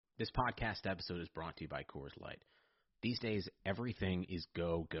This podcast episode is brought to you by Coors Light. These days, everything is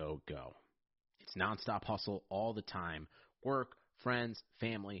go, go, go. It's nonstop hustle all the time. Work, friends,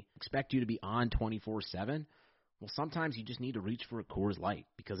 family expect you to be on 24/7. Well, sometimes you just need to reach for a Coors Light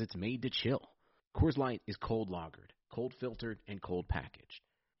because it's made to chill. Coors Light is cold lagered, cold filtered, and cold packaged.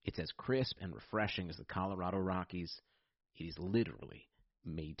 It's as crisp and refreshing as the Colorado Rockies. It is literally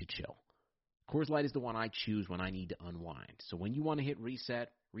made to chill. Coors Light is the one I choose when I need to unwind. So when you want to hit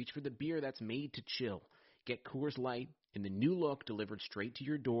reset, reach for the beer that's made to chill. Get Coors Light in the new look delivered straight to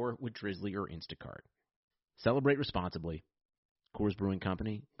your door with Drizzly or Instacart. Celebrate responsibly. Coors Brewing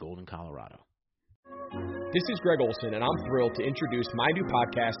Company, Golden, Colorado. This is Greg Olson, and I'm thrilled to introduce my new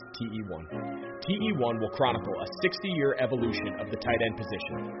podcast, TE1. TE1 will chronicle a 60-year evolution of the tight end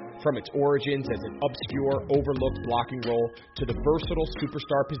position, from its origins as an obscure, overlooked blocking role to the versatile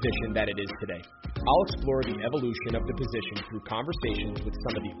superstar position that it is today. I'll explore the evolution of the position through conversations with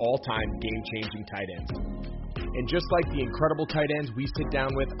some of the all-time game-changing tight ends. And just like the incredible tight ends we sit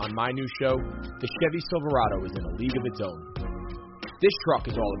down with on my new show, the Chevy Silverado is in a league of its own. This truck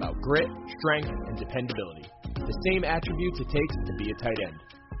is all about grit, strength, and dependability. The same attributes it takes to be a tight end.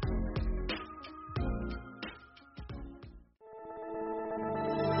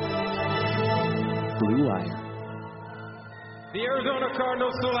 Blue Wire. The Arizona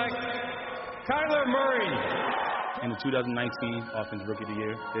Cardinals select Kyler Murray. And the 2019 Offensive Rookie of the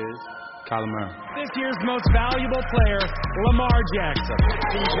Year is Kyler Murray. This year's most valuable player, Lamar Jackson.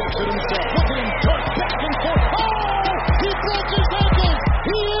 He takes it himself. Look at him dart back and forth. Oh! He broke his ankle.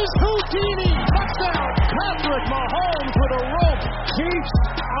 He is Houdini. Touchdown. Patrick Mahomes with a rope. Chiefs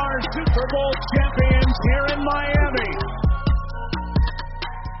are Super Bowl champions here in Miami.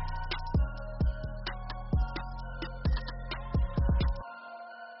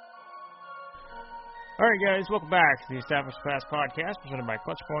 All right, guys, welcome back to the Established Pass Podcast presented by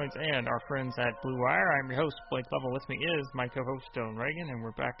Clutch Points and our friends at Blue Wire. I'm your host, Blake Lovell. With me is my co-host, Stone Reagan, and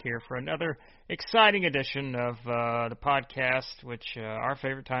we're back here for another exciting edition of the podcast, which our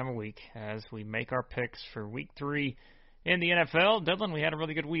favorite time of week as we make our picks for Week 3 in the NFL. Dylan, we had a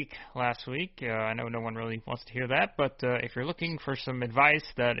really good week last week. I know no one really wants to hear that, but if you're looking for some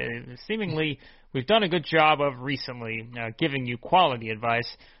advice that is seemingly we've done a good job of recently giving you quality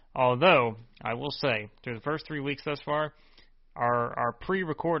advice. Although, I will say, through the first 3 weeks thus far, our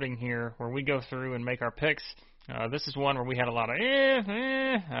pre-recording here, where we go through and make our picks, this is one where we had a lot of,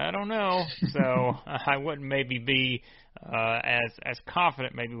 I don't know. So I wouldn't maybe be as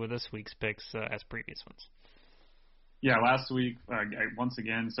confident maybe with this week's picks as previous ones. Yeah, last week, once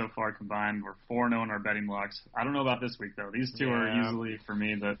again, so far combined, we're 4-0 in our betting blocks. I don't know about this week, though. These two are usually, for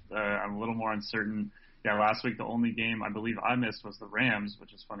me, that I'm a little more uncertain. Yeah, last week the only game I believe I missed was the Rams,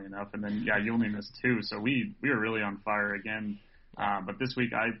 which is funny enough. And then, you only missed 2. So we were really on fire again. But this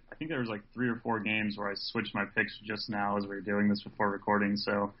week I think there was like 3 or 4 games where I switched my picks just now as we were doing this before recording.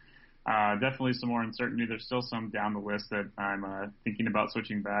 So definitely some more uncertainty. There's still some down the list that I'm thinking about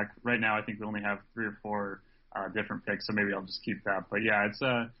switching back. Right now I think we only have 3 or 4 different picks, so maybe I'll just keep that. But, yeah, it's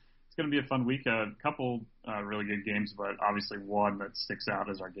going to be a fun week. A couple really good games, but obviously one that sticks out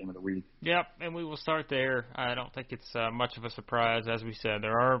as our game of the week. Yep, and we will start there. I don't think it's much of a surprise. As we said,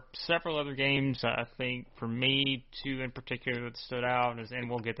 there are several other games, I think, for me, 2 in particular that stood out, and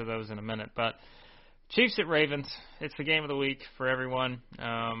we'll get to those in a minute. But Chiefs at Ravens, it's the game of the week for everyone.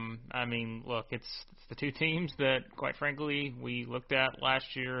 I mean, look, it's the 2 teams that, quite frankly, we looked at last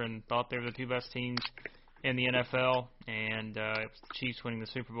year and thought they were the 2 best teams in the NFL, and it was the Chiefs winning the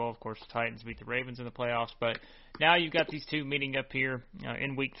Super Bowl. Of course, the Titans beat the Ravens in the playoffs, but now you've got these 2 meeting up here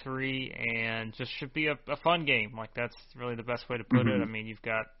in Week 3, and just should be a fun game. Like, that's really the best way to put it. I mean, you've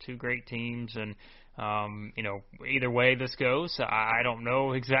got 2 great teams, and, either way this goes, I don't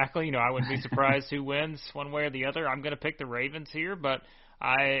know exactly. I wouldn't be surprised who wins one way or the other. I'm going to pick the Ravens here, but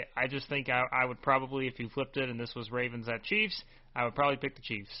I just think I would probably, if you flipped it and this was Ravens at Chiefs, I would probably pick the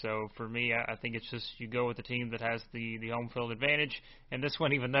Chiefs. So for me, I think it's just you go with the team that has the home field advantage. And this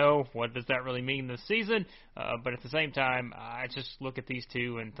one, even though, what does that really mean this season? But at the same time, I just look at these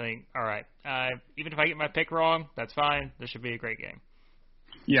 2 and think, all right, even if I get my pick wrong, that's fine. This should be a great game.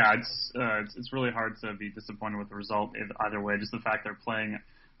 Yeah, it's really hard to be disappointed with the result either way. Just the fact they're playing.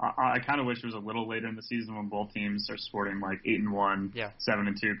 I kind of wish it was a little later in the season when both teams are sporting like 8-1,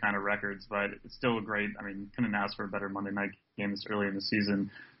 7-2 kind of records, but it's still a great. I mean, couldn't ask for a better Monday night game this early in the season.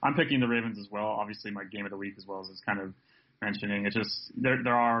 I'm picking the Ravens as well. Obviously, my game of the week as well as it's kind of mentioning. It's just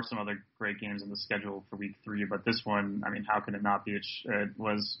there are some other great games in the schedule for Week 3, but this one, I mean, how could it not be? It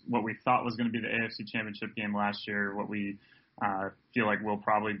was what we thought was going to be the AFC Championship game last year. What we feel like will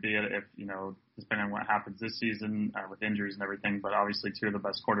probably be it if the depending on what happens this season with injuries and everything. But obviously, two of the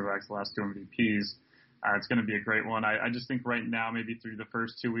best quarterbacks, the last two MVPs. It's going to be a great one. I just think right now, maybe through the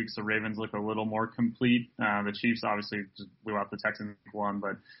first 2 weeks, the Ravens look a little more complete. The Chiefs obviously just blew out the Texans one,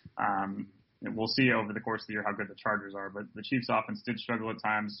 but we'll see over the course of the year how good the Chargers are. But the Chiefs offense did struggle at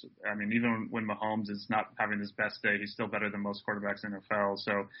times. I mean, even when Mahomes is not having his best day, he's still better than most quarterbacks in the NFL.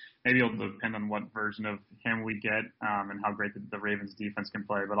 So maybe it'll depend on what version of him we get and how great the Ravens defense can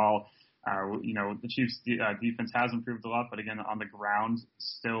play. But the Chiefs defense has improved a lot, but again, on the ground,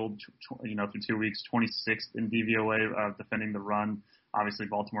 still, through 2 weeks, 26th in DVOA defending the run. Obviously,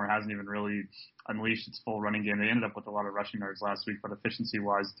 Baltimore hasn't even really unleashed its full running game. They ended up with a lot of rushing yards last week, but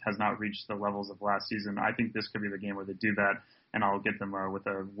efficiency-wise has not reached the levels of last season. I think this could be the game where they do that, and I'll get them with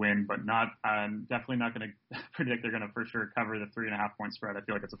a win, but I'm definitely not going to predict they're going to for sure cover the 3.5-point spread. I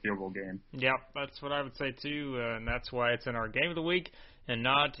feel like it's a field goal game. Yep, that's what I would say too, and that's why it's in our game of the week and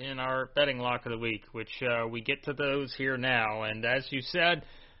not in our betting lock of the week, which we get to those here now. And as you said,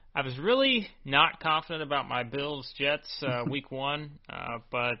 I was really not confident about my Bills-Jets week one,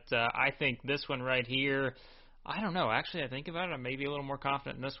 but I think this one right here, I don't know. Actually, I think about it, I'm maybe a little more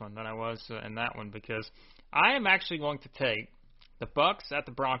confident in this one than I was in that one, because I am actually going to take the Bucs at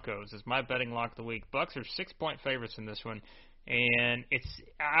the Broncos as my betting lock of the week. Bucs are 6-point favorites in this one, and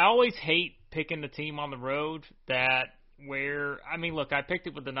I always hate picking the team on the road look, I picked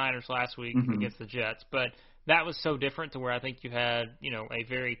it with the Niners last week against the Jets, but that was so different to where I think you had, a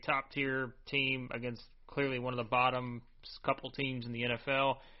very top-tier team against clearly one of the bottom couple teams in the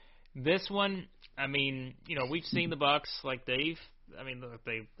NFL. This one, we've seen the Bucs, like they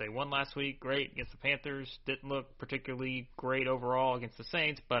won last week, great against the Panthers, didn't look particularly great overall against the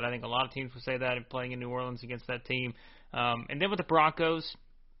Saints, but I think a lot of teams would say that in playing in New Orleans against that team. And then with the Broncos,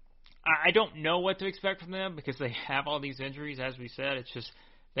 I don't know what to expect from them because they have all these injuries, as we said. It's just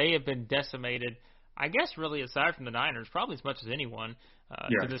they have been decimated, I guess really aside from the Niners, probably as much as anyone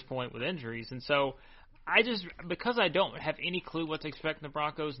to this point with injuries. And so because I don't have any clue what to expect from the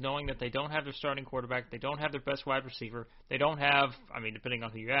Broncos, knowing that they don't have their starting quarterback, they don't have their best wide receiver, they don't have, depending on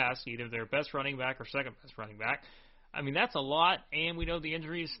who you ask, either their best running back or second best running back. That's a lot, and we know the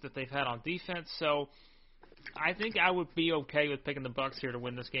injuries that they've had on defense. So I think I would be okay with picking the Bucs here to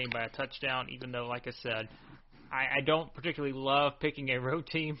win this game by a touchdown, even though, like I said, I don't particularly love picking a road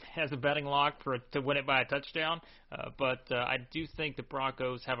team as a betting lock to win it by a touchdown, but I do think the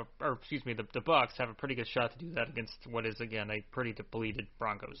Bucs have a pretty good shot to do that against what is, again, a pretty depleted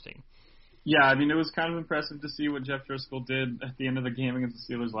Broncos team. Yeah, it was kind of impressive to see what Jeff Driscoll did at the end of the game against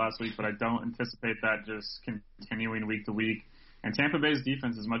the Steelers last week, but I don't anticipate that just continuing week to week. And Tampa Bay's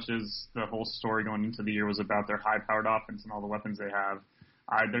defense, as much as the whole story going into the year was about their high-powered offense and all the weapons they have,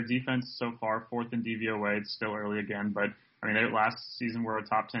 their defense so far, fourth in DVOA. It's still early again, but they last season were a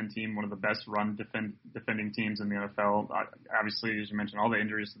top 10 team, one of the best run defending teams in the NFL. Obviously, as you mentioned, all the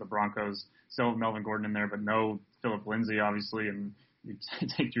injuries to the Broncos. Still have Melvin Gordon in there, but no Phillip Lindsay, obviously, and you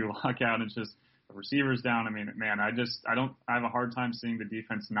take Drew Lock out, and it's just the receivers down. I have a hard time seeing the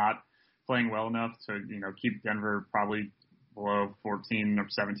defense not playing well enough to keep Denver probably below 14 or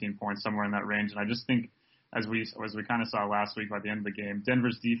 17 points, somewhere in that range. And I just think, as we kind of saw last week by the end of the game,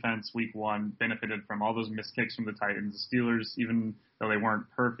 Denver's defense week one benefited from all those missed kicks from the Titans. The Steelers, even though they weren't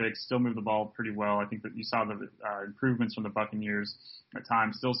perfect, still moved the ball pretty well. I think that you saw the improvements from the Buccaneers at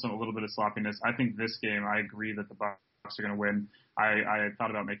times, still a little bit of sloppiness. I think this game, I agree that the Bucs are going to win. I thought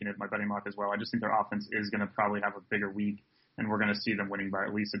about making it my betting lock as well. I just think their offense is going to probably have a bigger week, and we're going to see them winning by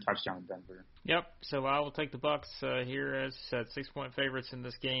at least a touchdown in Denver. Yep, so I will take the Bucs here as 6-point favorites in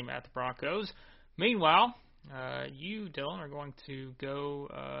this game at the Broncos. Meanwhile, you, Dylan, are going to go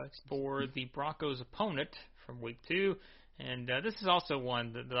for the Broncos' opponent from Week 2, and this is also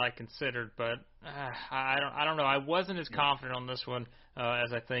one that I considered, but I don't know. I wasn't as confident on this one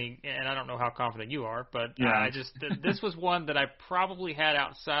as I think, and I don't know how confident you are, but this was one that I probably had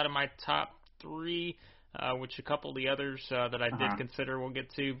outside of my top 3, which a couple of the others that I did consider we'll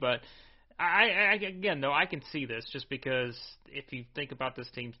get to, but I can see this just because if you think about this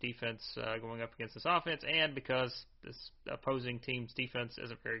team's defense going up against this offense, and because this opposing team's defense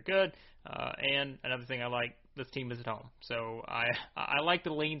isn't very good, and another thing I like, this team is at home. So I like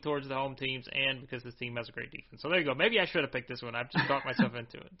to lean towards the home teams, and because this team has a great defense. So there you go. Maybe I should have picked this one. I've just talked myself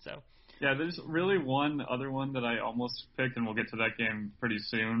into it. So. Yeah, there's really one other one that I almost picked, and we'll get to that game pretty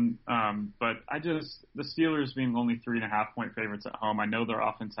soon. But the Steelers being only 3.5-point favorites at home, I know their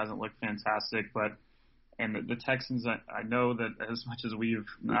offense hasn't looked fantastic, and the Texans, I know that as much as we've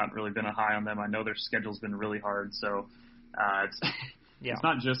not really been high on them, I know their schedule's been really hard. So it's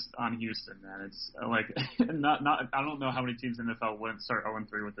not just on Houston, man. It's like I don't know how many teams in the NFL wouldn't start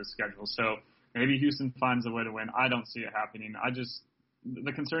 0-3 with this schedule. So maybe Houston finds a way to win. I don't see it happening.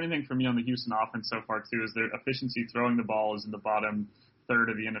 The concerning thing for me on the Houston offense so far, too, is their efficiency throwing the ball is in the bottom third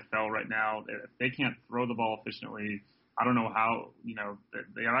of the NFL right now. If they can't throw the ball efficiently, I don't know how,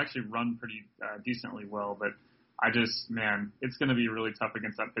 they are actually run pretty decently well, but it's going to be really tough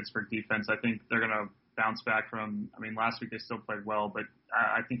against that Pittsburgh defense. I think they're going to bounce back last week they still played well, but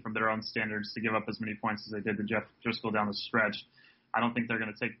I think from their own standards to give up as many points as they did to Jeff Driscoll down the stretch, I don't think they're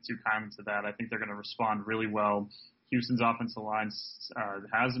going to take too kindly to that. I think they're going to respond really well. Houston's offensive line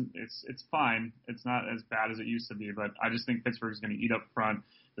it's fine. It's not as bad as it used to be, but I just think Pittsburgh's going to eat up front.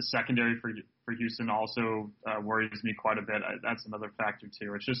 The secondary for Houston also worries me quite a bit. That's another factor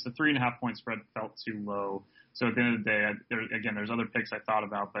too. It's just the 3.5-point spread felt too low. So at the end of the day, there's other picks I thought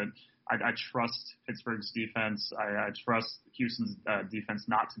about, but I trust Pittsburgh's defense. I trust Houston's defense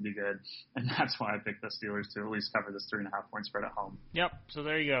not to be good, and that's why I picked the Steelers to at least cover this 3.5-point spread at home. Yep, so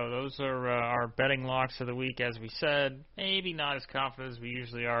there you go. Those are our betting locks of the week. As we said, maybe not as confident as we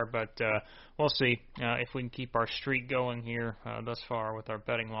usually are, but we'll see if we can keep our streak going here thus far with our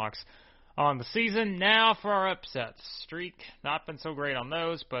betting locks on the season. Now for our upsets. Streak, not been so great on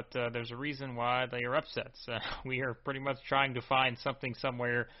those, but there's a reason why they are upsets. We are pretty much trying to find something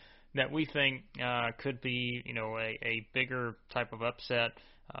somewhere that we think could be, a bigger type of upset.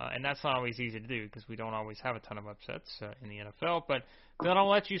 And that's not always easy to do because we don't always have a ton of upsets in the NFL. But then I'll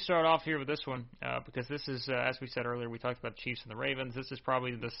let you start off here with this one because this is, as we said earlier, we talked about the Chiefs and the Ravens. This is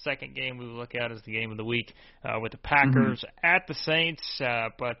probably the second game we will look at as the game of the week with the Packers at the Saints.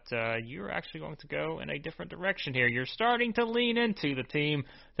 But you're actually going to go in a different direction here. You're starting to lean into the team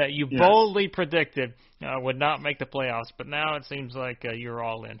that you boldly predicted would not make the playoffs. But now it seems like you're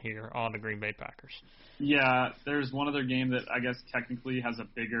all in here on the Green Bay Packers. Yeah, there's one other game that I guess technically has a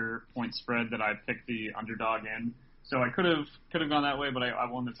bigger point spread that I picked the underdog in. So I could have gone that way, but I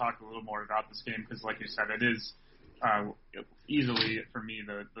wanted to talk a little more about this game because, like you said, it is easily for me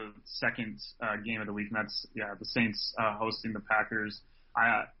the second game of the week, and that's the Saints hosting the Packers.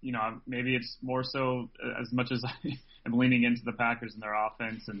 Maybe it's more so as much as I am leaning into the Packers and their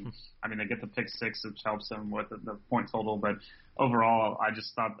offense, and they get the pick six, which helps them with the point total. But overall, I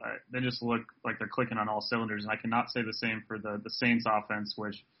just thought they just look like they're clicking on all cylinders, and I cannot say the same for the Saints offense,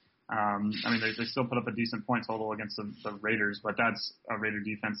 which they still put up a decent point total against the Raiders, but that's a Raider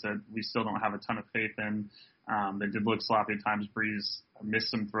defense that we still don't have a ton of faith in. They did look sloppy at times. Breeze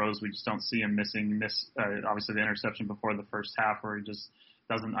missed some throws. We just don't see him obviously the interception before the first half where he just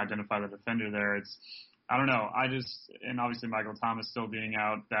doesn't identify the defender there. I don't know. And obviously Michael Thomas still being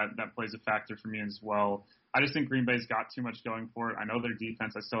out, that plays a factor for me as well. I just think Green Bay's got too much going for it. I know their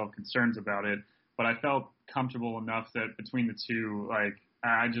defense, I still have concerns about it, but I felt comfortable enough that between the two,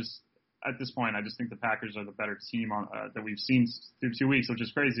 at this point, I just think the Packers are the better team that we've seen through 2 weeks, which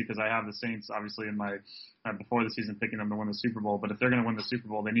is crazy because I have the Saints obviously in my before the season picking them to win the Super Bowl. But if they're going to win the Super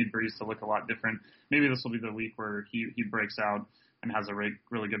Bowl, they need Breeze to look a lot different. Maybe this will be the week where he breaks out and has a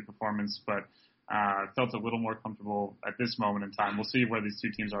really good performance. But I felt a little more comfortable at this moment in time. We'll see where these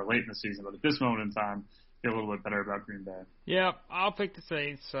two teams are late in the season, but at this moment in time, I feel a little bit better about Green Bay. Yeah, I'll pick the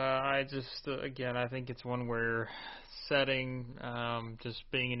Saints. I think it's one where setting, just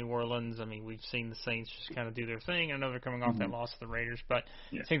being in New Orleans, we've seen the Saints just kind of do their thing. I know they're coming off that loss to the Raiders, but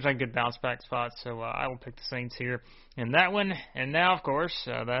it seems like a good bounce-back spot, so I will pick the Saints here in that one. And now, of course,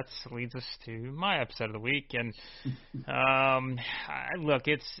 that leads us to my upset of the week. And, look,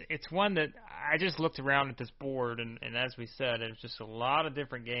 it's one that I just looked around at this board, and as we said, there's just a lot of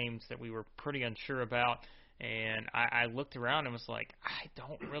different games that we were pretty unsure about. And I looked around and was like, I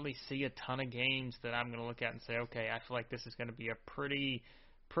don't really see a ton of games that I'm going to look at and say, okay, I feel like this is going to be a pretty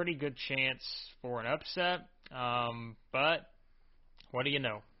good chance for an upset. But what do you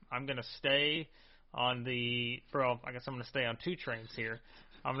know? I'm going to stay on I guess I'm going to stay on two trains here.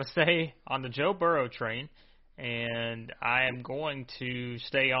 I'm going to stay on the Joe Burrow train, and I am going to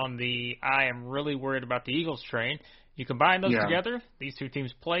stay on I am really worried about the Eagles train. You combine those together, these two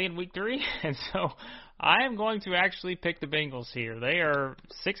teams play in week 3, and so I am going to actually pick the Bengals here. They are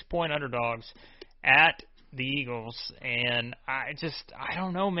 6-point underdogs at the Eagles, and I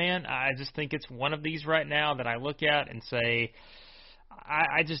don't know, man. I just think it's one of these right now that I look at and say,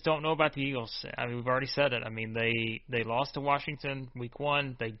 I just don't know about the Eagles. We've already said it. They lost to Washington week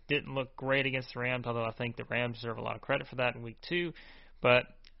 1. They didn't look great against the Rams, although I think the Rams deserve a lot of credit for that in week 2, but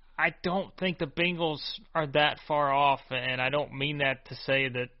I don't think the Bengals are that far off, and I don't mean that to say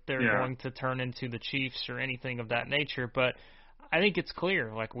that they're going to turn into the Chiefs or anything of that nature, but I think it's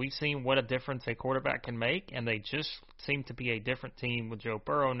clear. We've seen what a difference a quarterback can make, and they just seem to be a different team with Joe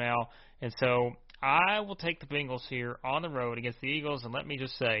Burrow now. And so I will take the Bengals here on the road against the Eagles, and let me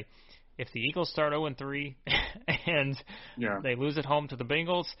just say, if the Eagles start 0-3 and they lose at home to the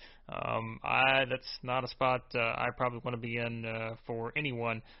Bengals, that's not a spot I probably want to be in for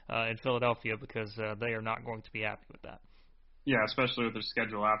anyone in Philadelphia, because they are not going to be happy with that. Yeah, especially with their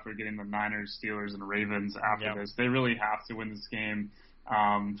schedule after getting the Niners, Steelers, and Ravens after this. They really have to win this game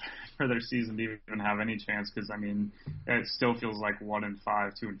for their season to even have any chance, because, I mean, it still feels like 1-5,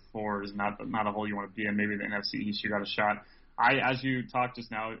 2-4 is not a hole you want to be in. Maybe the NFC East, you got a shot. As you talked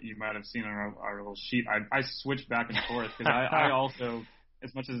just now, you might have seen on our little sheet, I switch back and forth, because I also,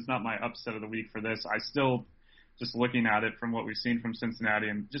 as much as it's not my upset of the week for this, I still, just looking at it from what we've seen from Cincinnati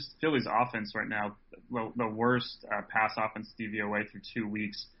and just Philly's offense right now, the worst pass offense DVOA through 2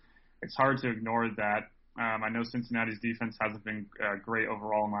 weeks. It's hard to ignore that. I know Cincinnati's defense hasn't been great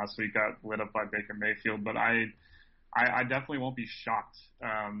overall, and last week got lit up by Baker Mayfield, but I definitely won't be shocked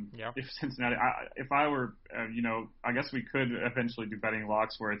if Cincinnati. If I were, I guess we could eventually do betting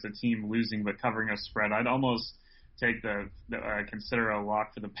locks where it's a team losing but covering a spread. I'd almost take consider a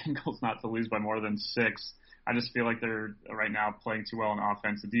lock for the Bengals not to lose by more than 6. I just feel like they're right now playing too well on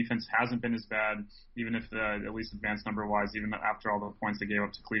offense. The defense hasn't been as bad, even if at least advanced number-wise, even after all the points they gave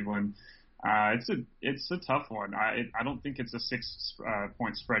up to Cleveland. It's a tough one. I don't think it's a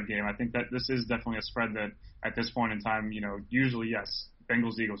 6-point spread game. I think that this is definitely a spread that at this point in time, usually, yes,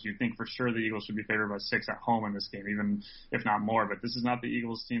 Bengals, Eagles, you'd think for sure the Eagles should be favored by 6 at home in this game, even if not more. But this is not the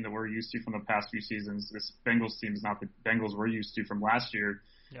Eagles team that we're used to from the past few seasons. This Bengals team is not the Bengals we're used to from last year.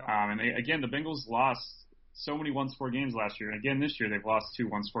 Yeah. Again, the Bengals lost so many one-score games last year. And again, this year they've lost 2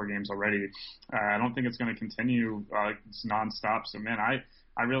 one-score games already. I don't think it's going to continue it's nonstop. So, man,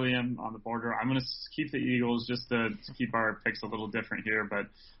 I really am on the border. I'm going to keep the Eagles just to keep our picks a little different here. But,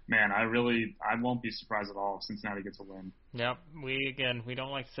 man, I won't be surprised at all if Cincinnati gets a win. Yep. We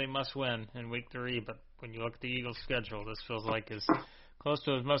don't like to say must win in week 3, but when you look at the Eagles' schedule, this feels like as close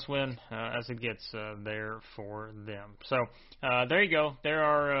to a must win as it gets there for them. So there you go. There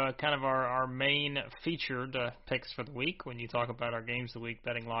are kind of our main featured picks for the week when you talk about our games of the week,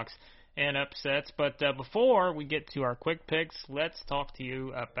 betting locks, and upsets. But before we get to our quick picks, let's talk to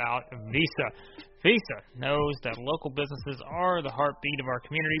you about Visa. Visa knows that local businesses are the heartbeat of our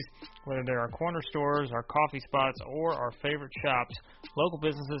communities. Whether they're our corner stores, our coffee spots, or our favorite shops, local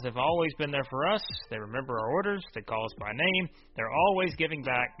businesses have always been there for us. They remember our orders. They call us by name. They're always giving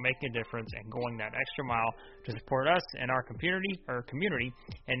back, making a difference, and going that extra mile to support us and our community.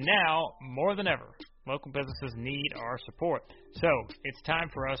 And now, more than ever, local businesses need our support. So, it's time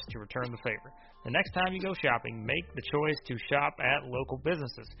for us to return the favor. The next time you go shopping, make the choice to shop at local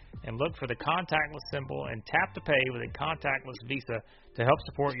businesses and look for the contactless symbol and tap to pay with a contactless Visa to help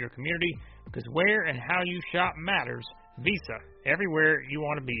support your community, because where and how you shop matters. Visa, everywhere you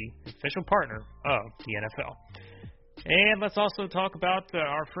want to be, official partner of the NFL. And let's also talk about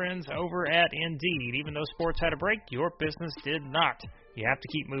our friends over at Indeed. Even though sports had a break, your business did not. You have to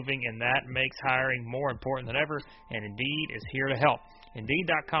keep moving, and that makes hiring more important than ever, and Indeed is here to help.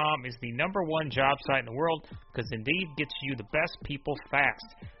 Indeed.com is the #1 job site in the world because Indeed gets you the best people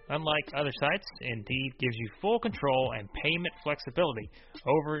fast. Unlike other sites, Indeed gives you full control and payment flexibility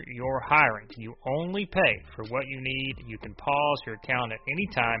over your hiring. You only pay for what you need. You can pause your account at any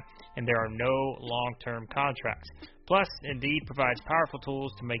time, and there are no long-term contracts. Plus, Indeed provides powerful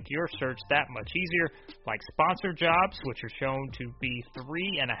tools to make your search that much easier, like sponsored jobs, which are shown to be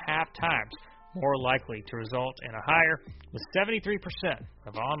 3.5 times more likely to result in a hire, with 73%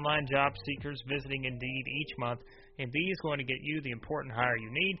 of online job seekers visiting Indeed each month. Indeed is going to get you the important hire you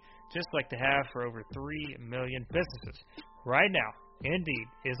need, just like they have for over 3 million businesses. Right now, Indeed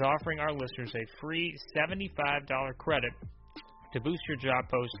is offering our listeners a free $75 credit to boost your job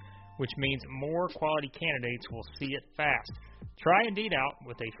post, which means more quality candidates will see it fast. Try Indeed out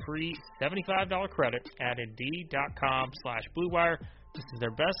with a free $75 credit at Indeed.com/BlueWire. This is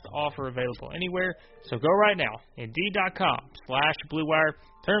their best offer available anywhere, so go right now, Indeed.com/BlueWire.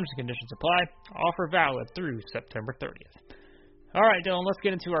 Terms and conditions apply. Offer valid through September 30th. All right, Dylan, let's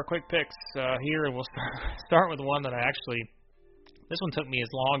get into our quick picks here, and we'll start with one that this one took me as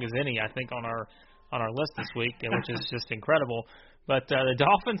long as any, I think, on our list this week, which is just incredible. But the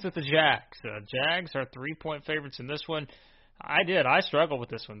Dolphins at the Jags. Jags are 3-point favorites in this one. I struggled with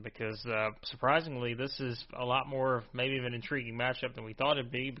this one because, surprisingly, this is a lot more maybe of an intriguing matchup than we thought it'd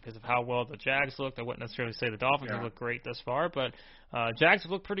be because of how well the Jags looked. I wouldn't necessarily say the Dolphins have looked great thus far, but Jags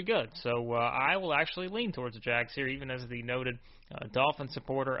have looked pretty good. So I will actually lean towards the Jags here, even as the noted Dolphin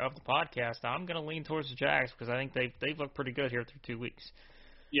supporter of the podcast. I'm going to lean towards the Jags because I think they've looked pretty good here through 2 weeks.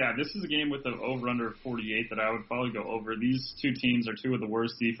 Yeah, this is a game with an over-under 48 that I would probably go over. These two teams are two of the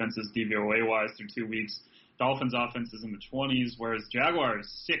worst defenses DVOA-wise through 2 weeks. Dolphins offense is in the 20s, whereas Jaguars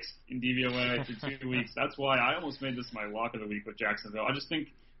 6th in DVOA through 2 weeks. That's why I almost made this my lock of the week with Jacksonville. I just think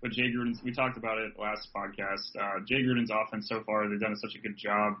with Jay Gruden's, we talked about it last podcast, Jay Gruden's offense so far, they've done such a good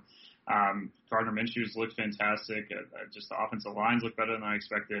job. Gardner Minshew's looked fantastic. Just the offensive lines look better than I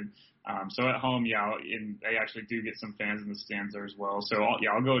expected. So at home, they actually do get some fans in the stands there as well. So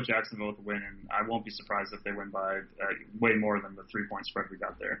I'll go with Jacksonville with the win, and I won't be surprised if they win by way more than the 3-point spread we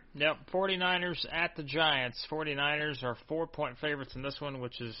got there. Yep, 49ers at the Giants. 49ers are 4-point favorites in this one,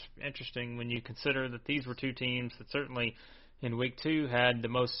 which is interesting when you consider that these were two teams that certainly in Week 2 had the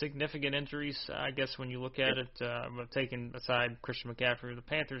most significant injuries, I guess, when you look at it, taking aside Christian McCaffrey or the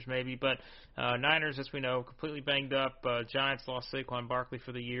Panthers maybe. But Niners, as we know, completely banged up. Giants lost Saquon Barkley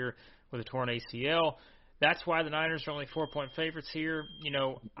for the year with a torn ACL. That's why the Niners are only 4-point favorites here. You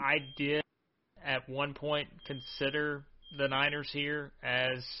know, I did at one point consider the Niners here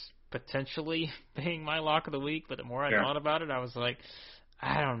as potentially being my lock of the week, but the more I thought about it, I was like,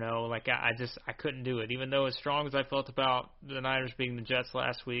 I don't know. Like, I couldn't do it. Even though as strong as I felt about the Niners beating the Jets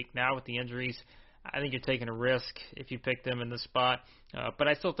last week, now with the injuries, I think you're taking a risk if you pick them in this spot. But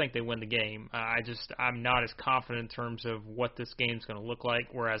I still think they win the game. I'm not as confident in terms of what this game's going to look like,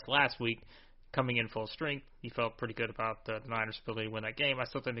 whereas last week, coming in full strength, you felt pretty good about the Niners' ability to win that game. I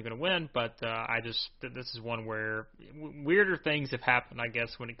still think they're going to win, but this is one where weirder things have happened, I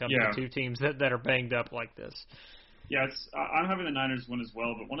guess, when it comes to two teams that are banged up like this. Yeah, I'm having the Niners win as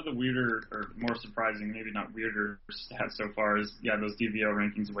well, but one of the weirder or more surprising, maybe not weirder stats so far is, those DVO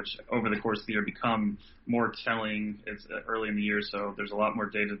rankings, which over the course of the year become more telling. It's early in the year, so there's a lot more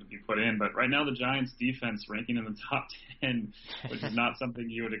data to be put in. But right now the Giants' defense ranking in the top 10, which is not something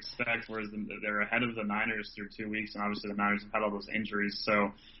you would expect, whereas they're ahead of the Niners through 2 weeks, and obviously the Niners have had all those injuries. So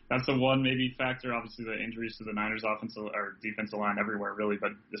that's the one maybe factor. Obviously the injuries to the Niners' offensive or defensive line everywhere really,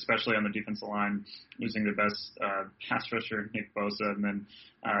 but especially on the defensive line, losing their best pass rusher, Nick Bosa, and then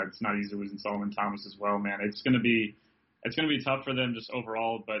it's not easy losing Solomon Thomas as well, man. It's going to be tough for them just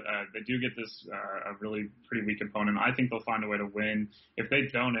overall, but they do get this a really pretty weak opponent. I think they'll find a way to win. If they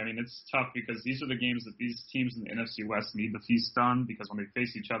don't, I mean, it's tough because these are the games that these teams in the NFC West need to feast on, because when they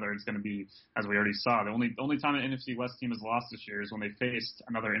face each other, it's going to be, as we already saw, the only time an NFC West team has lost this year is when they faced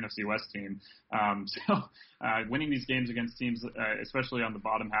another NFC West team. Winning these games against teams, especially on the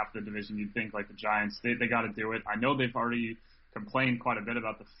bottom half of the division, you'd think like the Giants, they got to do it. I know they've already complained quite a bit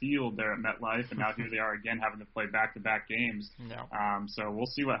about the field there at MetLife, and now here they are again having to play back-to-back games. No. So we'll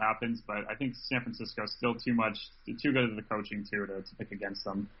see what happens, but I think San Francisco is still too good at the coaching too to pick against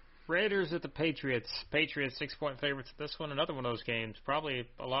them. Raiders at the Patriots. Patriots 6-point favorites at this one. Another one of those games, probably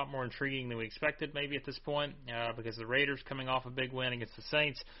a lot more intriguing than we expected maybe at this point, because the Raiders coming off a big win against the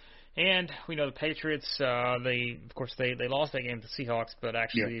Saints. And we know the Patriots, they lost that game to the Seahawks, but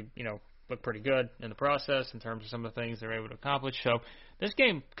actually, look pretty good in the process in terms of some of the things they're able to accomplish. So this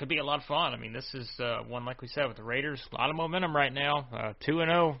game could be a lot of fun. I mean, this is one, like we said, with the Raiders, a lot of momentum right now.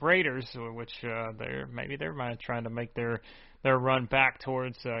 2-0 Raiders, which they're trying to make their run back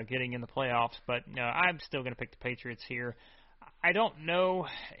towards getting in the playoffs. But I'm still going to pick the Patriots here. I don't know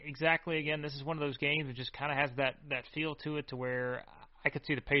exactly. Again, this is one of those games that just kind of has that feel to it, to where I could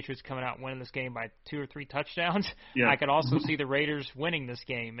see the Patriots coming out and winning this game by 2 or 3 touchdowns. Yeah. I could also see the Raiders winning this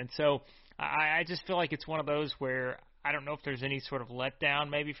game. And so I just feel like it's one of those where I don't know if there's any sort of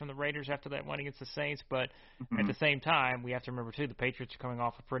letdown maybe from the Raiders after that win against the Saints, but at the same time, we have to remember, too, the Patriots are coming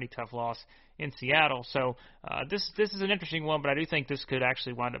off a pretty tough loss in Seattle. So this is an interesting one, but I do think this could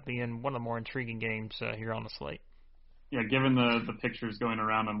actually wind up being one of the more intriguing games here on the slate. Yeah, given the pictures going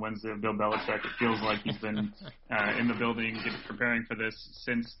around on Wednesday of Bill Belichick, it feels like he's been in the building preparing for this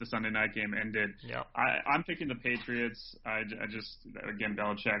since the Sunday night game ended. Yep. I'm picking the Patriots. I just, again,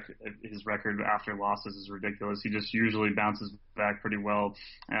 Belichick, his record after losses is ridiculous. He just usually bounces back pretty well.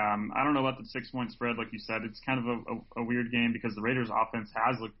 I don't know about the 6-point spread, like you said. It's kind of a weird game because the Raiders' offense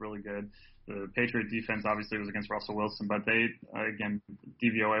has looked really good. The Patriot defense obviously was against Russell Wilson, but they, again,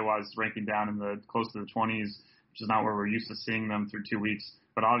 DVOA-wise, ranking down in the close to the 20s, which is not where we're used to seeing them through 2 weeks.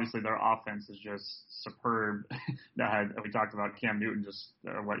 But obviously their offense is just superb. We talked about Cam Newton, just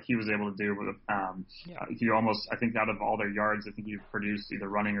what he was able to do. He almost, I think out of all their yards, I think he produced either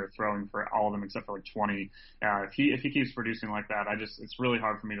running or throwing for all of them except for like 20. If he keeps producing like that, it's really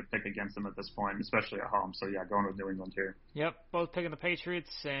hard for me to pick against him at this point, especially at home. So yeah, going with New England here. Yep, both picking the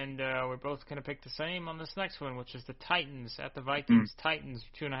Patriots, and we're both going to pick the same on this next one, which is the Titans at the Vikings. Titans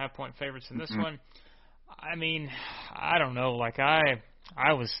 2.5-point favorites in this one. I mean, I don't know. Like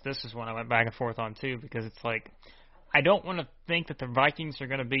this is one I went back and forth on too, because it's like I don't want to think that the Vikings are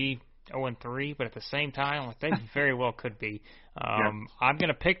going to be 0-3, but at the same time, like, they very well could be. I'm going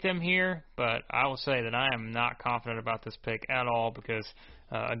to pick them here, but I will say that I am not confident about this pick at all because,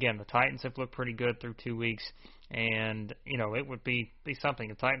 again, the Titans have looked pretty good through 2 weeks, and, it would be something.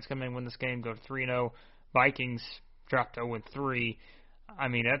 The Titans come in, win this game, go to 3-0. Vikings drop to 0-3. I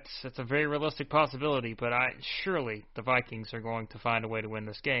mean, that's a very realistic possibility, but surely the Vikings are going to find a way to win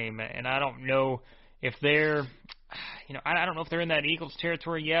this game, and I don't know if they're, I don't know if they're in that Eagles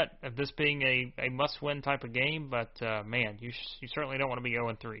territory yet of this being a must-win type of game, but man, you certainly don't want to be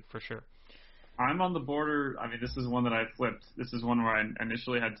 0-3 for sure. I'm on the border. I mean, this is one that I flipped. This is one where I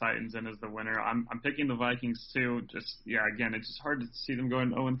initially had Titans in as the winner. I'm picking the Vikings too. Again, it's just hard to see them going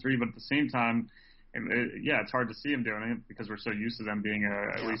 0-3, but at the same time, it's hard to see them doing it because we're so used to them being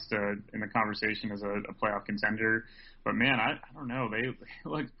at least in the conversation as a playoff contender. But man, I don't know. They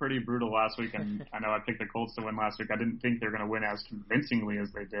looked pretty brutal last week, and I know I picked the Colts to win last week. I didn't think they were going to win as convincingly as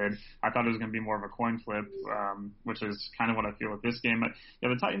they did. I thought it was going to be more of a coin flip, which is kind of what I feel with this game. But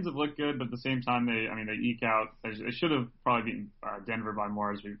yeah, the Titans have looked good, but at the same time, they eke out. They should have probably beaten Denver by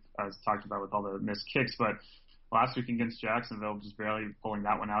more, as we've talked about with all the missed kicks, but last week against Jacksonville, just barely pulling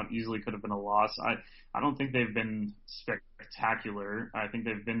that one out, easily could have been a loss. I don't think they've been spectacular. I think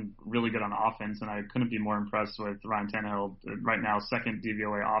they've been really good on offense, and I couldn't be more impressed with Ryan Tannehill right now, second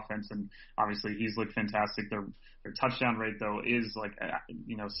DVOA offense, and obviously he's looked fantastic. Their touchdown rate, though, is like,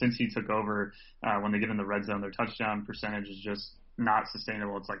 since he took over, when they get in the red zone, their touchdown percentage is just not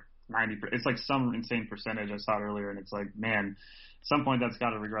sustainable. It's like 90%. It's like some insane percentage. I saw it earlier, and it's like, man, at some point that's got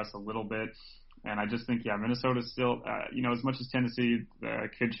to regress a little bit. And I just think, Minnesota's still, as much as Tennessee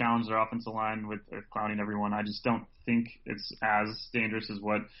could challenge their offensive line with clowning everyone, I just don't think it's as dangerous as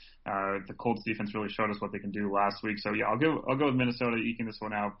what the Colts defense really showed us what they can do last week. So, I'll go with Minnesota eking this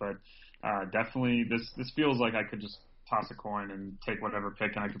one out. But definitely this feels like I could just toss a coin and take whatever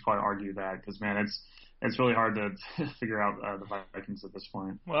pick, and I could probably argue that because, man, it's really hard to figure out the Vikings at this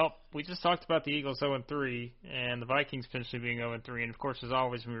point. Well, we just talked about the Eagles 0-3 and the Vikings potentially being 0-3. And, of course, as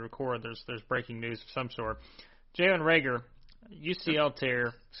always, when we record, there's breaking news of some sort. Jalen Reagor, UCL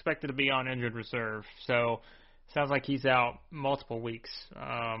tear, expected to be on injured reserve. So, sounds like he's out multiple weeks.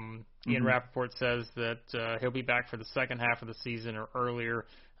 Ian Rappaport says that he'll be back for the second half of the season or earlier.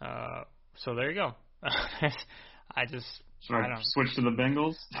 So, there you go. Should I switch to the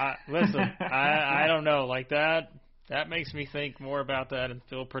Bengals? Listen, I don't know. Like that makes me think more about that and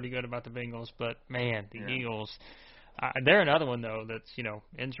feel pretty good about the Bengals. But, man, the Eagles, they're another one, though, that's,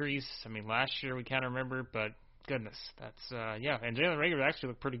 injuries. I mean, last year we kind of remember, but goodness, that's, And Jalen Reagor actually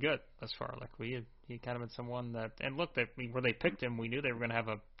looked pretty good thus far. Like, he kind of been someone that, and look, where they picked him, we knew they were going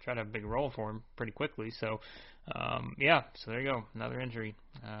to try to have a big role for him pretty quickly. So, so there you go, another injury.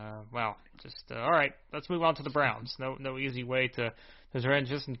 Wow, all right. Let's move on to the Browns. No easy way to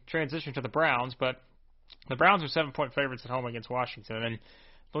transition to the Browns, but the Browns are 7-point favorites at home against Washington, and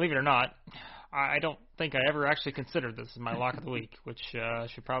believe it or not, I don't think I ever actually considered this as my lock of the week, which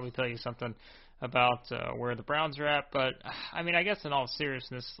should probably tell you something about where the Browns are at. But I mean, I guess in all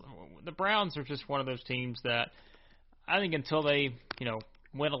seriousness, the Browns are just one of those teams that I think until they,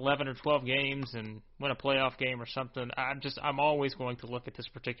 win 11 or 12 games and win a playoff game or something, I'm always going to look at this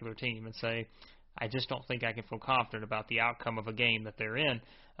particular team and say, I just don't think I can feel confident about the outcome of a game that they're in.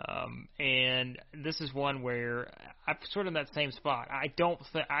 And this is one where I'm sort of in that same spot. I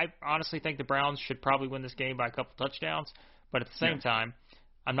honestly think the Browns should probably win this game by a couple touchdowns, but at the same time,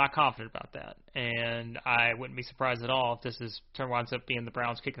 I'm not confident about that. And I wouldn't be surprised at all if this winds up being the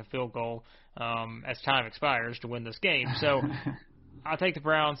Browns kicking a field goal as time expires to win this game. So I'll take the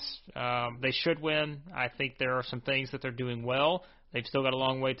Browns. They should win. I think there are some things that they're doing well. They've still got a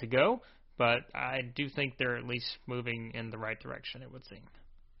long way to go, but I do think they're at least moving in the right direction, it would seem.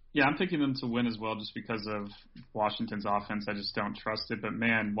 Yeah, I'm picking them to win as well just because of Washington's offense. I just don't trust it. But,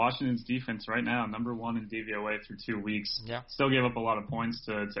 man, Washington's defense right now, number one in DVOA through 2 weeks. Yeah. Still gave up a lot of points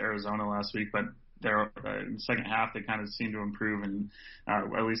to Arizona last week, but in the second half they kind of seemed to improve and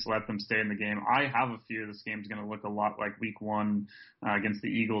at least let them stay in the game. I have a fear this game's going to look a lot like week one against the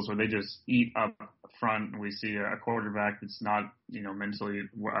Eagles, where they just eat up front, and we see a quarterback that's not, mentally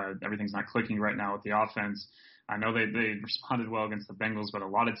everything's not clicking right now with the offense. I know they responded well against the Bengals, but a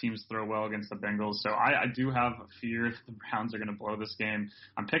lot of teams throw well against the Bengals. So I do have a fear that the Browns are going to blow this game.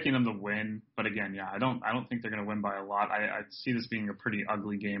 I'm picking them to win, but again, I don't think they're going to win by a lot. I see this being a pretty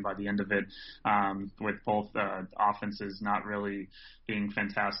ugly game by the end of it, with both offenses not really being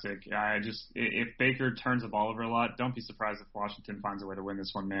fantastic. If Baker turns the ball over a lot, don't be surprised if Washington finds a way to win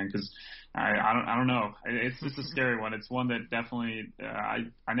this one, man. Because I don't know. It's a scary one. It's one that definitely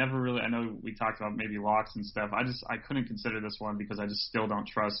I know we talked about maybe locks and stuff. I couldn't consider this one because I just still don't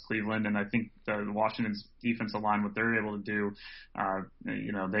trust Cleveland, and I think the Washington's defensive line, what they're able to do,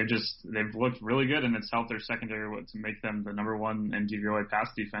 they've looked really good, and it's helped their secondary to make them the number one in DVOA pass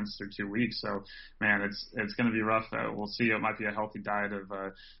defense through 2 weeks. So, man, it's going to be rough. We'll see. It might be a healthy diet of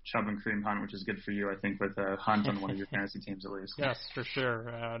Chubb and Kareem Hunt, which is good for you, I think, with Hunt on one of your fantasy teams at least. Yes, for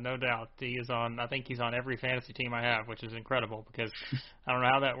sure, no doubt. I think he's on every fantasy team I have, which is incredible because I don't know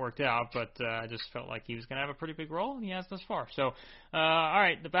how that worked out, but I just felt like he was going to have a pretty big role, and he has thus far. So, all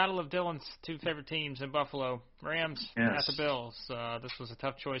right, the battle of Dylan's two favorite teams in Buffalo, Rams at the Bills. This was a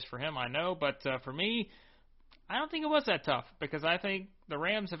tough choice for him, I know, but for me, I don't think it was that tough because I think the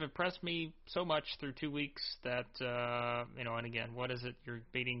Rams have impressed me so much through 2 weeks that, and again, what is it? You're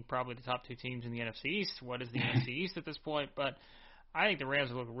beating probably the top two teams in the NFC East. What is the NFC East at this point? But I think the Rams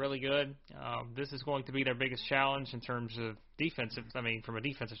look really good. This is going to be their biggest challenge in terms of defensive. I mean, from a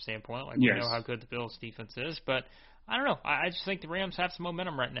defensive standpoint, we know how good the Bills' defense is. But I don't know. I just think the Rams have some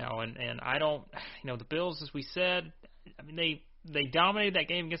momentum right now, and I don't. The Bills, as we said, I mean they dominated that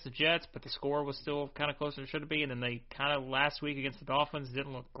game against the Jets, but the score was still kind of closer than it should be. And then they kind of last week against the Dolphins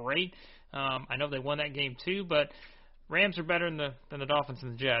didn't look great. I know they won that game too, but Rams are better than the Dolphins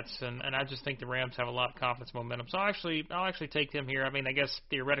and the Jets, and I just think the Rams have a lot of confidence momentum. So I'll actually take them here. I mean, I guess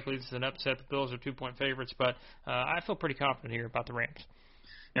theoretically this is an upset. The Bills are 2-point favorites, but I feel pretty confident here about the Rams.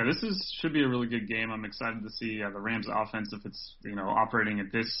 Yeah, this should be a really good game. I'm excited to see the Rams offense if it's operating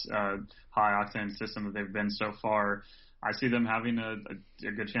at this high octane system that they've been so far. I see them having a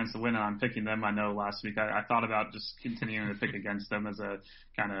good chance to win, and I'm picking them. I know last week I thought about just continuing to pick against them as a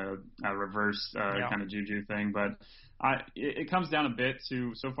kind of reverse kind of juju thing, but it comes down a bit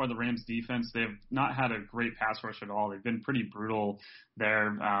to so far the Rams defense. They've not had a great pass rush at all. They've been pretty brutal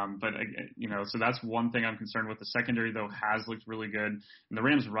there, but so that's one thing I'm concerned with. The secondary though has looked really good, and the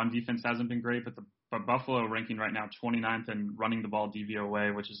Rams run defense hasn't been great, but Buffalo ranking right now 29th in running the ball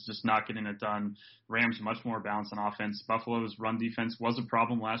DVOA, which is just not getting it done. Rams much more balanced on offense. Buffalo's run defense was a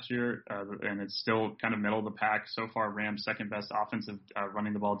problem last year, and it's still kind of middle of the pack. So far, Rams second best offensive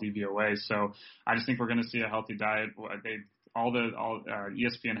running the ball DVOA. So I just think we're going to see a healthy diet.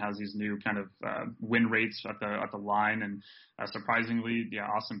 ESPN has these new kind of win rates at the line, and surprisingly,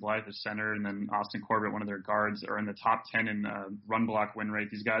 Austin Blythe is center, and then Austin Corbett, one of their guards, are in the top 10 in run block win rate.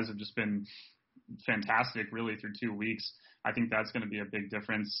 These guys have just been fantastic really through 2 weeks. I think that's going to be a big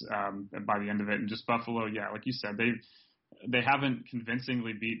difference by the end of it. And just Buffalo, like you said, they haven't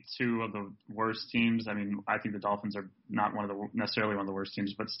convincingly beat two of the worst teams. I mean, I think the Dolphins are not necessarily one of the worst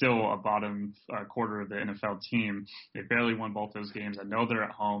teams, but still a bottom quarter of the NFL team. They barely won both those games. I know they're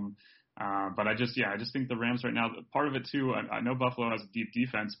at home, but I just think the Rams right now, part of it too, I know Buffalo has a deep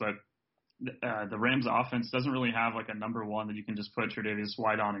defense, but the Rams offense doesn't really have like a number one that you can just put Tre'Davious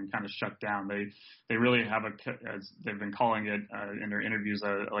White on and kind of shut down. They really have as they've been calling it in their interviews,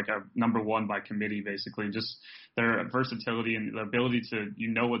 like a number one by committee, basically. Just their versatility and the ability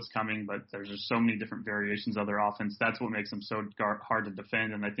to, what's coming, but there's just so many different variations of their offense. That's what makes them so hard to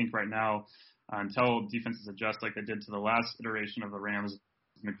defend. And I think right now, until defenses adjust like they did to the last iteration of the Rams,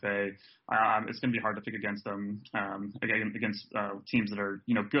 McVay, it's going to be hard to pick against them, against teams that are,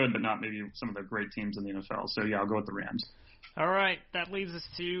 good, but not maybe some of the great teams in the NFL. So, I'll go with the Rams. All right. That leads us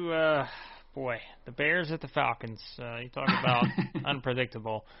to, the Bears at the Falcons. You talk about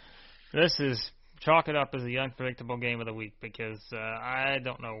unpredictable. This is chalk it up as the unpredictable game of the week because I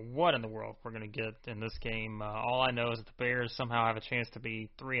don't know what in the world we're going to get in this game. All I know is that the Bears somehow have a chance to be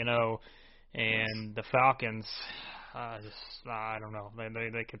 3-0, and the Falcons – I don't know.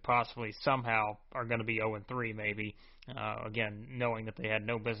 They could possibly somehow are going to be 0-3 maybe. Again, knowing that they had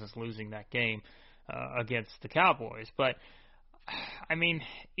no business losing that game against the Cowboys. But I mean,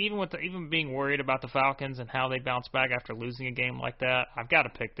 even being worried about the Falcons and how they bounce back after losing a game like that, I've got to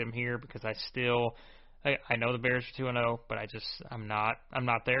pick them here because I know the Bears are 2-0, but I'm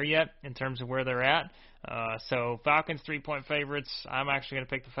not there yet in terms of where they're at. So Falcons 3-point favorites. I'm actually going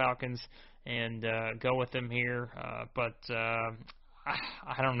to pick the Falcons and go with them here. But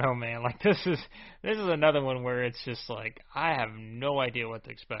I don't know, man. Like this is another one where it's just like I have no idea what to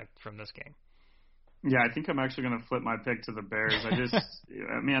expect from this game. Yeah, I think I'm actually going to flip my pick to the Bears. I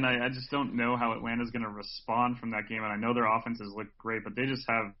just don't know how Atlanta's going to respond from that game. And I know their offenses look great, but they just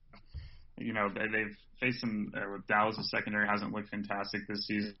have, they've faced some with Dallas' secondary hasn't looked fantastic this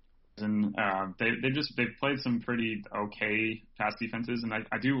season. They've played some pretty okay pass defenses, and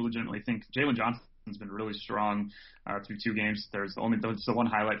I do legitimately think Jalen Johnson's been really strong through 2 games. There's the one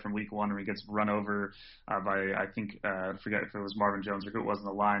highlight from week 1 where he gets run over by I forget if it was Marvin Jones or who it was on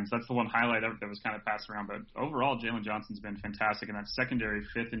the line. So that's the one highlight that was kind of passed around. But overall, Jalen Johnson's been fantastic, and that secondary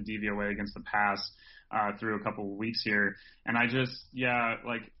 5th in DVOA against the pass. through a couple of weeks here. And I just,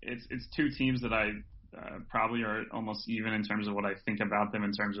 it's two teams that I probably are almost even in terms of what I think about them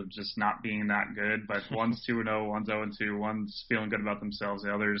in terms of just not being that good. But one's 2-0, one's 0-2, one's feeling good about themselves,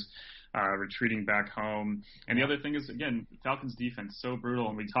 the other's retreating back home. And the other thing is, again, Falcons defense so brutal,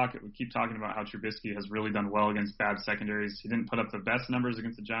 and we keep talking about how Trubisky has really done well against bad secondaries. He didn't put up the best numbers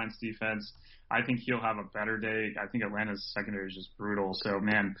against the Giants defense. I think he'll have a better day. I think Atlanta's secondary is just brutal. So,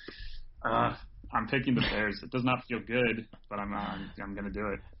 man, I'm picking the Bears. It does not feel good, but I'm going to do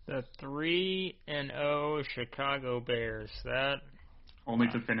it. The 3-0 Chicago Bears. That only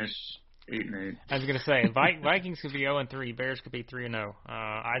to finish 8-8. I was going to say Vikings could be 0-3, Bears could be 3-0.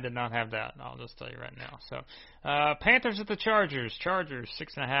 I did not have that. I'll just tell you right now. So, Panthers at the Chargers. Chargers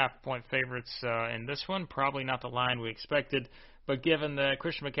 6.5-point favorites in this one. Probably not the line we expected, but given that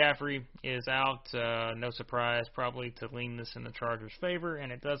Christian McCaffrey is out, no surprise probably to lean this in the Chargers' favor.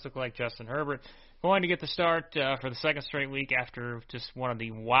 And it does look like Justin Herbert going to get the start for the second straight week after just one of the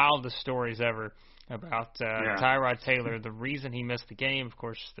wildest stories ever about Tyrod Taylor. The reason he missed the game, of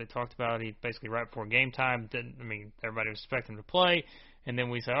course, they talked about he basically right before game time. Everybody was expecting him to play. And then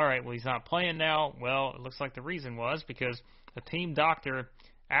we said, all right, well, he's not playing now. Well, it looks like the reason was because the team doctor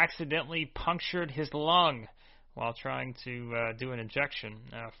accidentally punctured his lung while trying to do an injection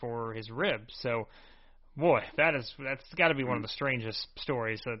for his ribs. So, boy, that's got to be one of the strangest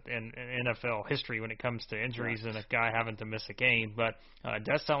stories in NFL history when it comes to injuries and a guy having to miss a game. But it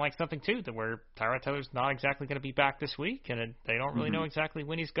does sound like something, too, that where Tyrod Taylor's not exactly going to be back this week, and they don't really know exactly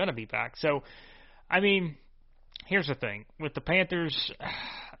when he's going to be back. So, I mean, here's the thing. With the Panthers,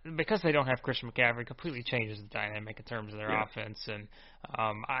 because they don't have Christian McCaffrey, it completely changes the dynamic in terms of their offense. And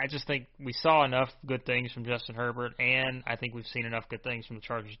I just think we saw enough good things from Justin Herbert, and I think we've seen enough good things from the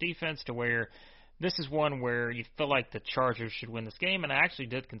Chargers defense to where this is one where you feel like the Chargers should win this game, and I actually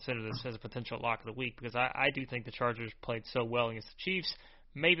did consider this as a potential lock of the week because I do think the Chargers played so well against the Chiefs.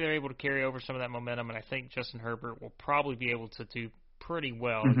 Maybe they're able to carry over some of that momentum, and I think Justin Herbert will probably be able to do pretty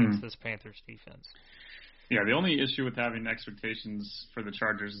well against this Panthers defense. Yeah, the only issue with having expectations for the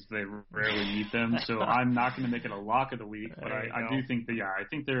Chargers is they rarely meet them. So I'm not going to make it a lock of the week, but I do think I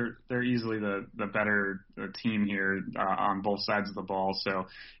think they're easily the better team here on both sides of the ball. So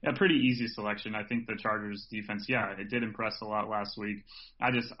a pretty easy selection. I think the Chargers defense, it did impress a lot last week.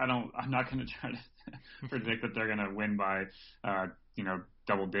 I'm not going to try to predict that they're going to win by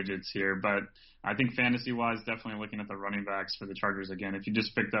double digits here, but I think fantasy-wise, definitely looking at the running backs for the Chargers again. If you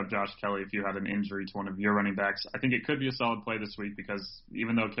just picked up Josh Kelly, if you had an injury to one of your running backs, I think it could be a solid play this week because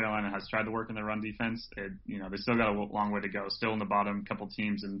even though Carolina has tried to work in their run defense, they still got a long way to go. Still in the bottom couple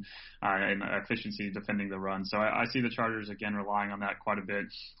teams in efficiency defending the run. So I see the Chargers again relying on that quite a bit,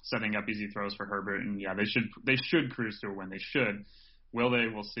 setting up easy throws for Herbert, and they should cruise to a win. They should. Will they?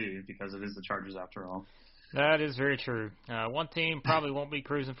 We'll see because it is the Chargers after all. That is very true. One team probably won't be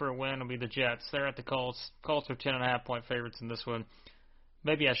cruising for a win. Will be the Jets. They're at the Colts. Colts are 10.5-point favorites in this one.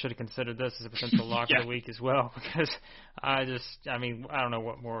 Maybe I should have considered this as a potential lock of the week as well because I don't know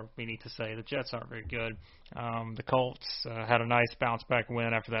what more we need to say. The Jets aren't very good. The Colts had a nice bounce-back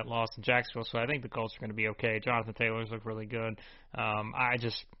win after that loss in Jacksonville, so I think the Colts are going to be okay. Jonathan Taylor's look really good. I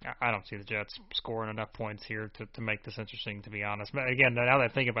don't see the Jets scoring enough points here to make this interesting, to be honest. But again, now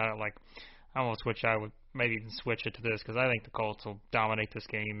that I think about it, I would maybe even switch it to this because I think the Colts will dominate this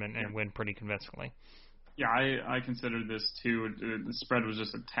game and win pretty convincingly. Yeah, I considered this too. The spread was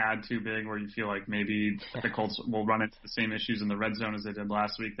just a tad too big where you feel like maybe the Colts will run into the same issues in the red zone as they did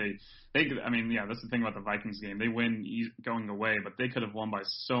last week. That's the thing about the Vikings game. They win going away, but they could have won by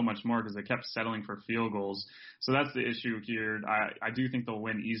so much more because they kept settling for field goals. So that's the issue here. I do think they'll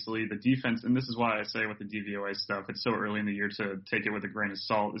win easily. The defense, and this is why I say with the DVOA stuff, it's so early in the year to take it with a grain of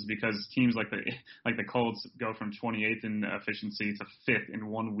salt, is because teams like the Colts go from 28th in efficiency to 5th in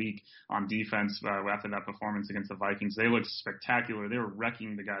 1 week on defense after that performance against the Vikings. They looked spectacular. They were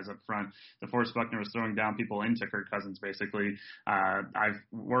wrecking the guys up front. DeForest Buckner was throwing down people into Kirk Cousins, basically. I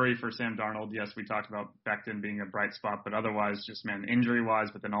worry for Sam Darnold. Yes, we talked about Becton being a bright spot, but otherwise, just, injury-wise,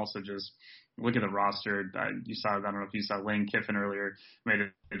 but then also just look at the roster. I don't know if you saw Lane Kiffin earlier, made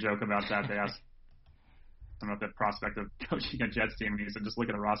a joke about that. They asked about the prospect of coaching a Jets team, and he said, just look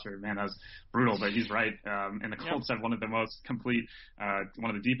at the roster. Man, that's brutal, but he's right. And the Colts have one of the most complete,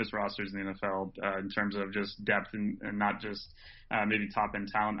 one of the deepest rosters in the NFL in terms of just depth and not just maybe top-end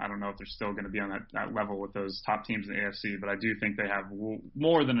talent. I don't know if they're still going to be on that level with those top teams in the AFC, but I do think they have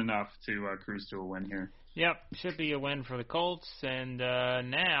more than enough to cruise to a win here. Yep, should be a win for the Colts. And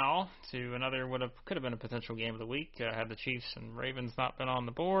now to another could have been a potential game of the week. Had the Chiefs and Ravens not been on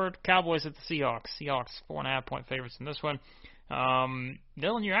the board. Cowboys at the Seahawks. Seahawks 4.5-point favorites in this one.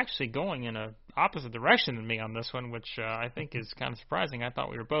 Dylan, you're actually going in a opposite direction than me on this one, which I think is kind of surprising. I thought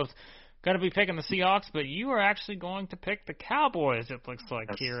we were both going to be picking the Seahawks, but you are actually going to pick the Cowboys, it looks like,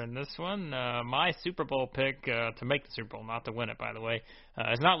 here in this one. My Super Bowl pick to make the Super Bowl, not to win it, by the way,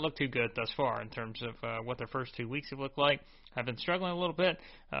 has not looked too good thus far in terms of what their first 2 weeks have looked like. I've been struggling a little bit,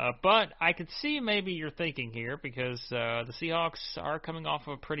 but I could see maybe your thinking here because the Seahawks are coming off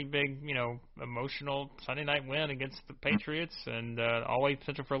of a pretty big, emotional Sunday night win against the Patriots and always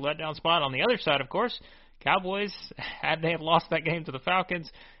potential for a letdown spot. On the other side, of course, Cowboys, had they lost that game to the Falcons,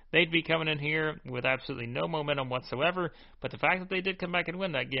 they'd be coming in here with absolutely no momentum whatsoever. But the fact that they did come back and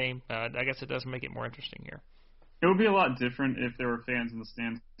win that game, I guess it does make it more interesting here. It would be a lot different if there were fans in the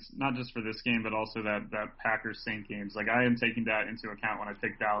stands, not just for this game, but also that Packers-Saints games. Like, I am taking that into account when I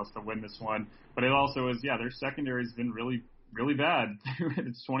pick Dallas to win this one. But it also is, their secondary's been really, really bad.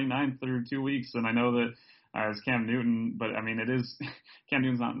 It's 29th through 2 weeks, and I know that it's Cam Newton, but, I mean, it is – Cam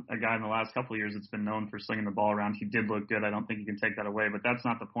Newton's not a guy in the last couple of years that's been known for slinging the ball around. He did look good. I don't think you can take that away, but that's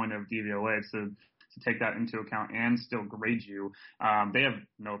not the point of DVOA. It's to take that into account and still grade you. They have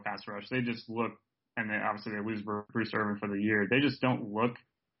no pass rush. They just look – and then obviously they lose Bruce Irvin for the year. They just don't look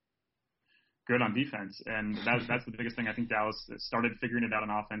good on defense, and that's the biggest thing. I think Dallas started figuring it out on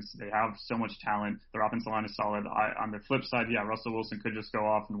offense. They have so much talent. Their offensive line is solid. On the flip side, Russell Wilson could just go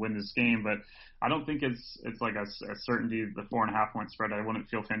off and win this game, but I don't think it's like a certainty. The 4.5-point spread, I wouldn't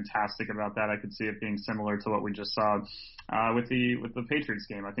feel fantastic about that. I could see it being similar to what we just saw with the Patriots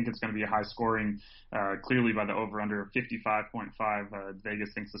game. I think it's going to be a high scoring, clearly by the over/under 55.5. Vegas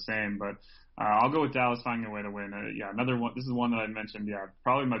thinks the same, but I'll go with Dallas finding a way to win. Another one. This is one that I mentioned.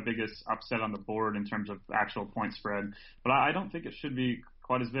 Probably my biggest upset on the board in terms of actual point spread. But I don't think it should be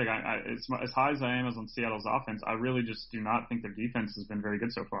quite as big. It's as high as I am as on Seattle's offense. I really just do not think their defense has been very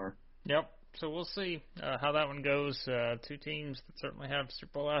good so far. Yep. So we'll see how that one goes. Two teams that certainly have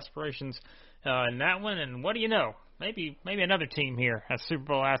Super Bowl aspirations in that one. And what do you know? Maybe another team here has Super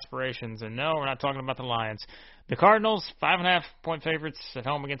Bowl aspirations. And no, we're not talking about the Lions. The Cardinals, 5.5-point favorites at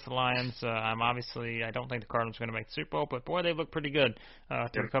home against the Lions. I don't think the Cardinals are going to make the Super Bowl, but boy, they look pretty good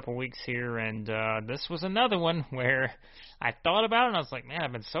through a couple weeks here. And this was another one where I thought about it, and I was like, man,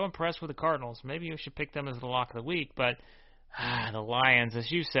 I've been so impressed with the Cardinals. Maybe we should pick them as the lock of the week. But the Lions,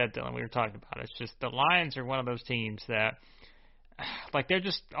 as you said, Dylan, we were talking about it. It's just the Lions are one of those teams that, like, they're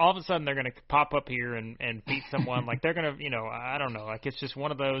just all of a sudden they're going to pop up here and beat someone. Like, they're going to, I don't know. Like, it's just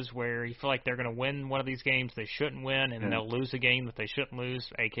one of those where you feel like they're going to win one of these games they shouldn't win, and they'll lose a game that they shouldn't lose,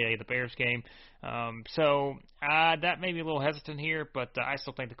 a.k.a. the Bears game. So that may be a little hesitant here, but I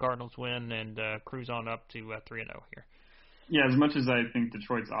still think the Cardinals win and cruise on up to 3-0 here. Yeah, as much as I think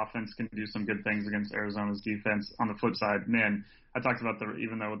Detroit's offense can do some good things against Arizona's defense, on the flip side, man, I talked about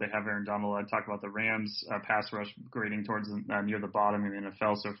even though they have Aaron Donald, I talked about the Rams' pass rush grading towards near the bottom in the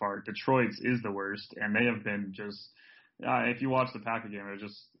NFL so far. Detroit's is the worst, and they have been just if you watch the Packer game,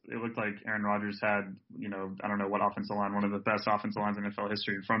 it looked like Aaron Rodgers had, I don't know what offensive line, one of the best offensive lines in NFL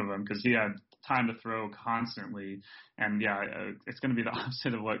history in front of him, because he had time to throw constantly. And it's going to be the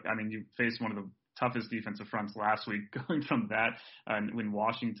opposite of you faced one of the toughest defensive fronts last week. Going from that in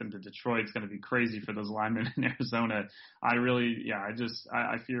Washington to Detroit, it's going to be crazy for those linemen in Arizona. I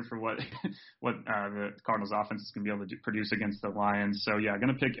fear for what the Cardinals offense is going to be able to produce against the Lions. So I'm going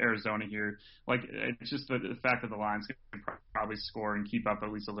to pick Arizona here. It's just the fact that the Lions can probably score and keep up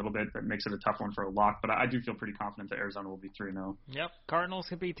at least a little bit that makes it a tough one for a lock. But I do feel pretty confident that Arizona will be 3-0. Yep, Cardinals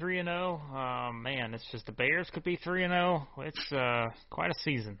could be 3-0. Man, it's just the Bears could be 3-0. It's quite a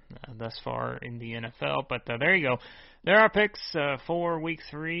season thus far in the NFL, but there you go. There are picks for Week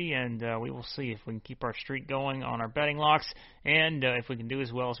 3, and we will see if we can keep our streak going on our betting locks, and if we can do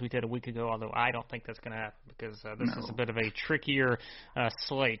as well as we did a week ago, although I don't think that's going to happen because this is a bit of a trickier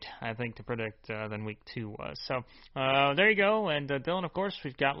slate, I think, to predict than Week 2 was. So there you go, and Dylan, of course,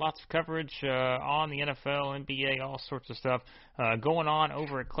 we've got lots of coverage on the NFL, NBA, all sorts of stuff going on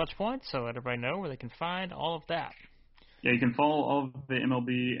over at Clutch Point, so let everybody know where they can find all of that. Yeah, you can follow all of the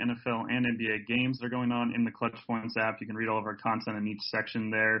MLB, NFL, and NBA games that are going on in the Clutch Points app. You can read all of our content in each section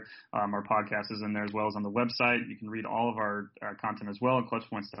there. Our podcast is in there as well as on the website. You can read all of our content as well at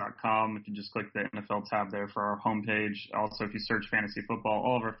clutchpoints.com. If you just click the NFL tab there for our homepage. Also, if you search fantasy football,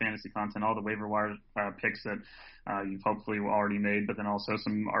 all of our fantasy content, all the waiver wire picks that you've hopefully already made, but then also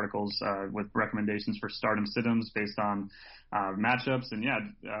some articles with recommendations for stardom sit-ems based on matchups and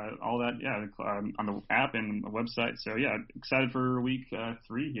all that on the app and the website. So excited for week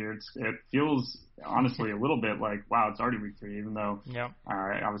 3 here. It feels honestly a little bit like, wow, it's already week 3, even though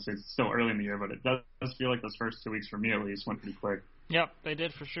obviously it's still early in the year, but it does feel like those first 2 weeks for me at least went pretty quick. Yep, they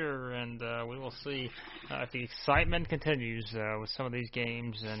did for sure, and we will see if the excitement continues with some of these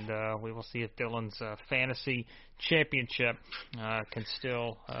games, and we will see if Dylan's fantasy championship can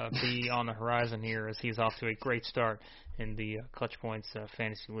still be on the horizon here, as he's off to a great start in the Clutch Points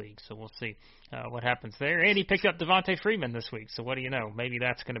Fantasy League. So we'll see what happens there. And he picked up Devontae Freeman this week, so what do you know? Maybe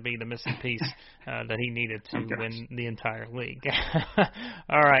that's going to be the missing piece that he needed to win the entire league.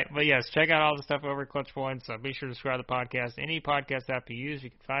 All right, but yes, check out all the stuff over at Clutch Points. Be sure to subscribe to the podcast. Any podcast app you use, you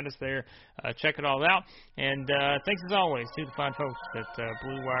can find us there. Check it all out. And thanks as always to the fine folks at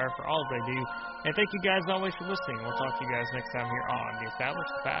Blue Wire for all that they do. And thank you guys always for listening. We'll talk to you guys next time here on the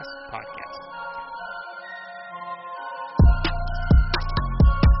Established Fast Podcast.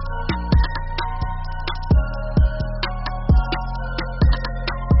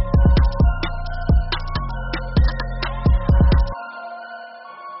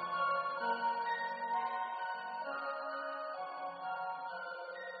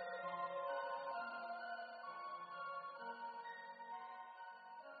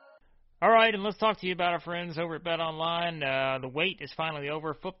 All right, and let's talk to you about our friends over at BetOnline. The wait is finally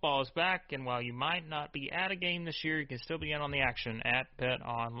over. Football is back, and while you might not be at a game this year, you can still be in on the action at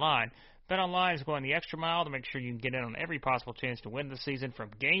BetOnline. BetOnline is going the extra mile to make sure you can get in on every possible chance to win this season, from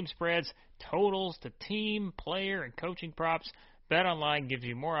game spreads, totals, to team, player, and coaching props. BetOnline gives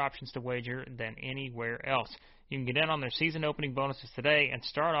you more options to wager than anywhere else. You can get in on their season opening bonuses today and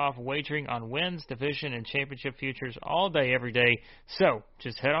start off wagering on wins, division, and championship futures all day, every day. So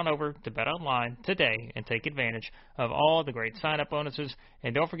just head on over to BetOnline today and take advantage of all the great sign-up bonuses.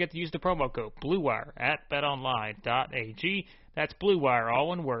 And don't forget to use the promo code BlueWire at betonline.ag. That's BlueWire, all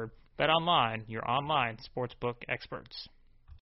one word. BetOnline, your online sportsbook experts.